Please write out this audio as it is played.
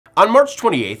On March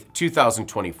 28,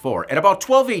 2024, at about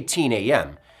 12:18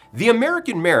 a.m., the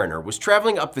American Mariner was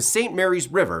traveling up the St. Mary's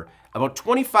River about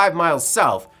 25 miles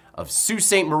south of Sault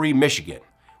Ste. Marie, Michigan,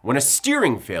 when a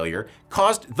steering failure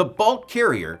caused the bulk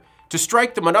carrier to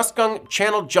strike the Monuscong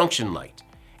Channel Junction Light,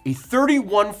 a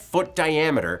 31-foot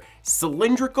diameter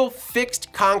cylindrical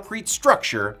fixed concrete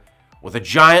structure with a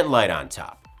giant light on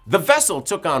top. The vessel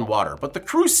took on water, but the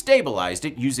crew stabilized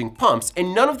it using pumps,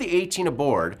 and none of the 18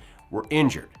 aboard were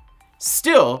injured.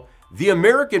 Still, the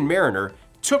American Mariner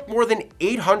took more than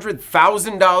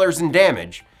 $800,000 in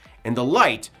damage, and the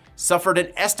light suffered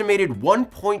an estimated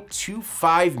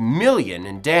 $1.25 million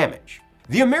in damage.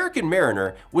 The American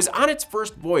Mariner was on its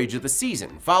first voyage of the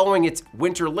season, following its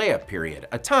winter layup period,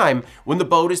 a time when the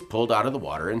boat is pulled out of the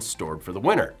water and stored for the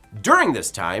winter. During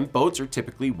this time, boats are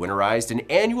typically winterized and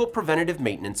annual preventative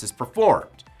maintenance is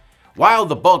performed. While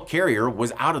the bulk carrier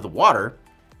was out of the water,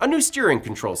 a new steering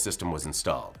control system was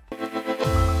installed.